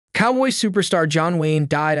Cowboy superstar John Wayne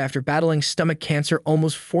died after battling stomach cancer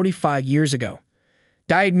almost 45 years ago.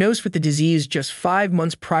 Diagnosed with the disease just 5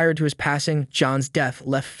 months prior to his passing, John's death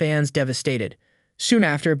left fans devastated. Soon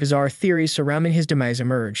after, bizarre theories surrounding his demise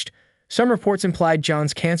emerged. Some reports implied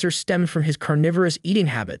John's cancer stemmed from his carnivorous eating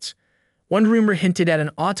habits. One rumor hinted at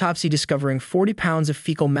an autopsy discovering 40 pounds of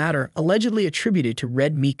fecal matter allegedly attributed to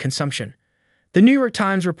red meat consumption. The New York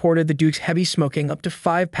Times reported the Duke's heavy smoking up to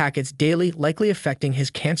 5 packets daily, likely affecting his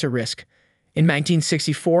cancer risk. In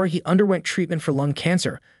 1964, he underwent treatment for lung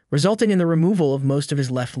cancer, resulting in the removal of most of his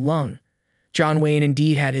left lung. John Wayne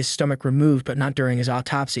indeed had his stomach removed, but not during his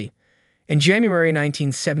autopsy. In January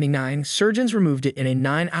 1979, surgeons removed it in a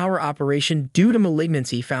 9-hour operation due to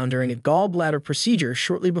malignancy found during a gallbladder procedure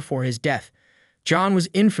shortly before his death. John was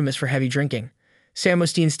infamous for heavy drinking.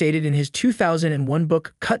 Samuelstein stated in his 2001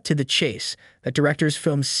 book Cut to the Chase that directors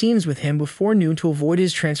filmed scenes with him before noon to avoid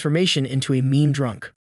his transformation into a mean drunk.